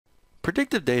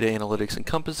Predictive data analytics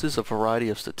encompasses a variety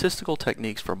of statistical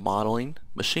techniques for modeling,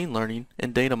 machine learning,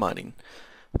 and data mining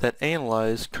that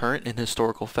analyze current and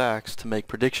historical facts to make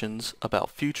predictions about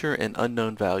future and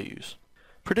unknown values.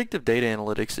 Predictive data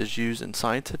analytics is used in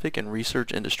scientific and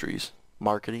research industries,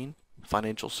 marketing,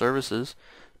 financial services,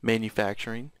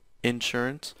 manufacturing,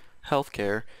 insurance,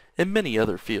 healthcare, and many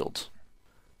other fields.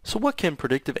 So what can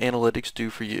predictive analytics do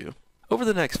for you? Over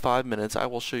the next 5 minutes, I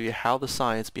will show you how the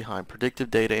science behind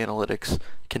predictive data analytics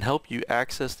can help you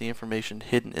access the information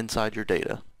hidden inside your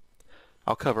data.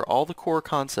 I'll cover all the core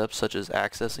concepts such as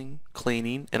accessing,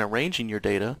 cleaning, and arranging your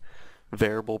data,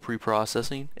 variable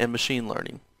preprocessing, and machine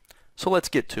learning. So let's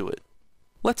get to it.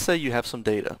 Let's say you have some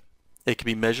data. It could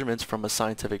be measurements from a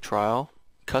scientific trial,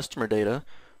 customer data,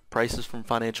 prices from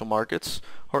financial markets,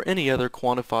 or any other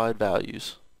quantified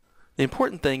values. The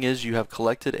important thing is you have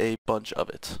collected a bunch of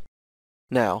it.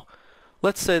 Now,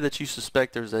 let's say that you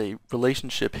suspect there's a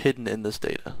relationship hidden in this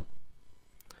data.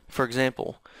 For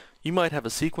example, you might have a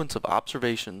sequence of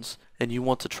observations and you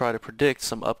want to try to predict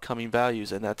some upcoming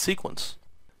values in that sequence.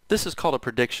 This is called a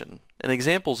prediction, and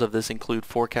examples of this include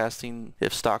forecasting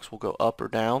if stocks will go up or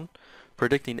down,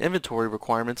 predicting inventory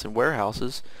requirements in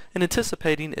warehouses, and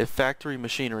anticipating if factory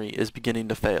machinery is beginning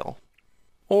to fail.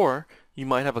 Or, you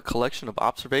might have a collection of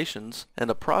observations and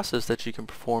a process that you can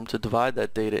perform to divide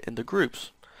that data into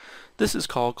groups. This is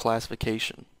called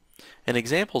classification. And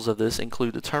examples of this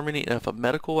include determining if a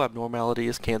medical abnormality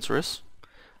is cancerous,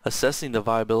 assessing the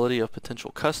viability of a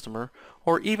potential customer,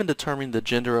 or even determining the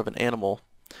gender of an animal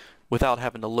without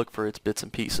having to look for its bits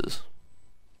and pieces.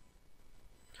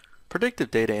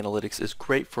 Predictive data analytics is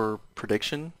great for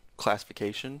prediction,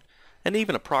 classification, and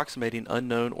even approximating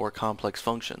unknown or complex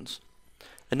functions.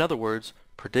 In other words,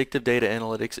 predictive data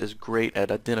analytics is great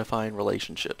at identifying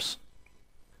relationships.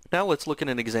 Now let's look at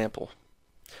an example.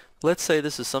 Let's say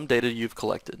this is some data you've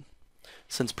collected.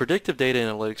 Since predictive data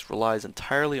analytics relies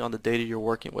entirely on the data you're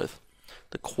working with,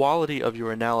 the quality of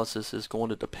your analysis is going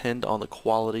to depend on the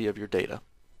quality of your data.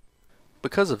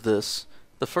 Because of this,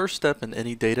 the first step in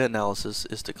any data analysis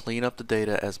is to clean up the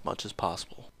data as much as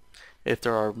possible. If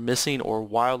there are missing or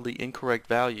wildly incorrect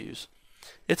values,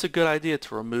 it's a good idea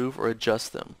to remove or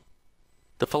adjust them.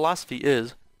 The philosophy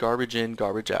is garbage in,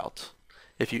 garbage out.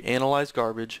 If you analyze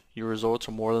garbage, your results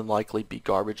will more than likely be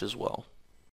garbage as well.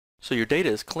 So your data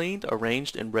is cleaned,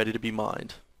 arranged, and ready to be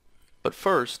mined. But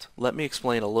first, let me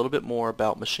explain a little bit more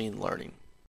about machine learning.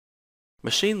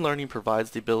 Machine learning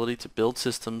provides the ability to build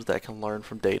systems that can learn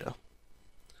from data.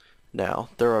 Now,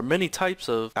 there are many types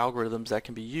of algorithms that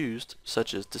can be used,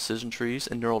 such as decision trees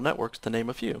and neural networks, to name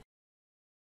a few.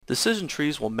 Decision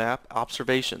trees will map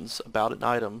observations about an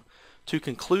item to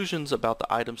conclusions about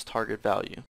the item's target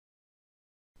value.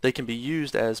 They can be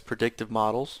used as predictive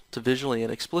models to visually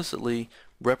and explicitly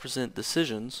represent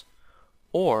decisions,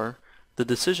 or the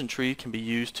decision tree can be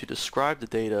used to describe the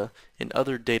data in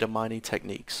other data mining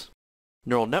techniques.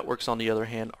 Neural networks, on the other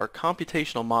hand, are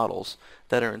computational models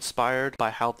that are inspired by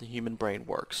how the human brain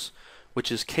works,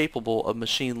 which is capable of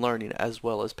machine learning as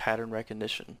well as pattern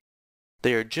recognition.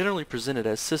 They are generally presented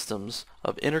as systems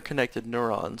of interconnected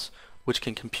neurons which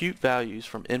can compute values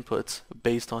from inputs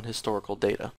based on historical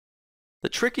data. The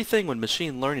tricky thing with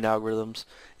machine learning algorithms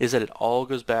is that it all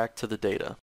goes back to the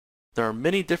data. There are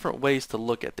many different ways to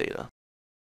look at data.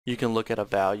 You can look at a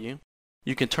value,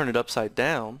 you can turn it upside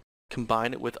down,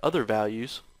 combine it with other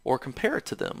values, or compare it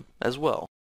to them as well.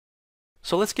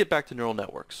 So let's get back to neural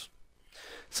networks.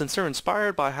 Since they're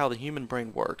inspired by how the human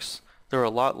brain works, they're a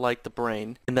lot like the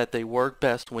brain in that they work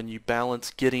best when you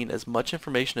balance getting as much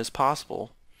information as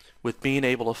possible with being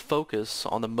able to focus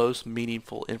on the most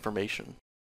meaningful information.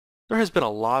 There has been a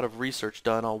lot of research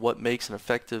done on what makes an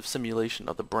effective simulation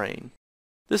of the brain.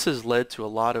 This has led to a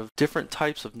lot of different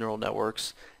types of neural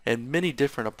networks and many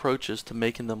different approaches to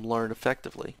making them learn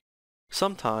effectively.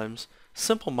 Sometimes,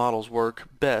 simple models work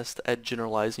best at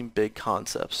generalizing big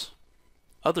concepts.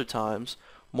 Other times,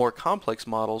 more complex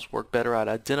models work better at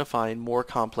identifying more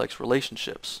complex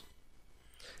relationships.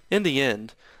 In the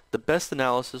end, the best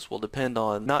analysis will depend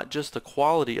on not just the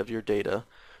quality of your data,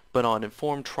 but on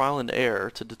informed trial and error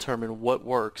to determine what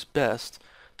works best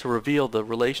to reveal the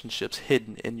relationships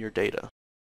hidden in your data.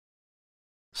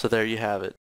 So there you have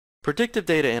it. Predictive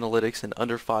data analytics in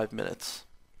under 5 minutes.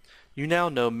 You now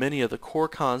know many of the core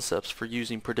concepts for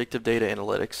using predictive data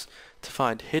analytics to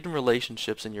find hidden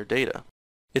relationships in your data.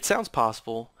 It sounds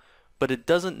possible, but it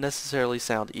doesn't necessarily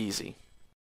sound easy.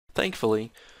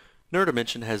 Thankfully,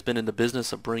 NeuroDimension has been in the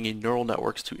business of bringing neural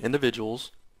networks to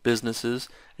individuals, businesses,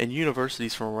 and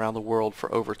universities from around the world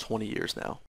for over 20 years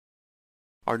now.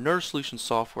 Our NeuroSolutions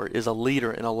software is a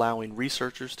leader in allowing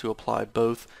researchers to apply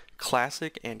both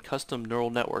classic and custom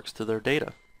neural networks to their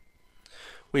data.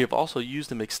 We have also used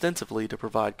them extensively to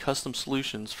provide custom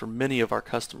solutions for many of our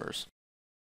customers.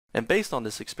 And based on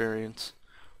this experience,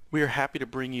 we are happy to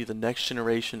bring you the next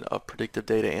generation of predictive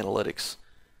data analytics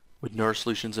with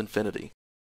NeuroSolutions Infinity.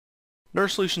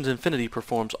 NeuroSolutions Infinity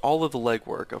performs all of the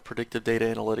legwork of predictive data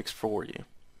analytics for you.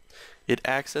 It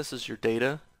accesses your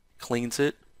data, cleans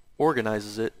it,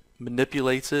 organizes it,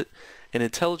 manipulates it, and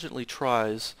intelligently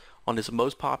tries on its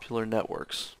most popular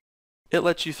networks. It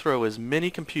lets you throw as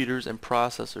many computers and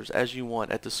processors as you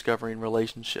want at discovering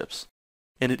relationships,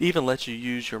 and it even lets you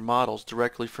use your models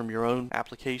directly from your own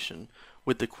application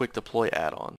with the Quick Deploy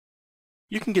add-on.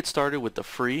 You can get started with the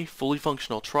free, fully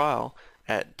functional trial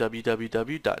at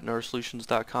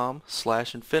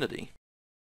www.neurosolutions.com/infinity.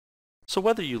 So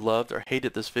whether you loved or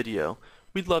hated this video,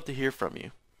 we'd love to hear from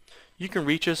you. You can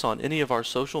reach us on any of our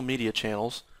social media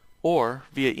channels or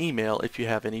via email if you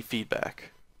have any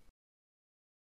feedback.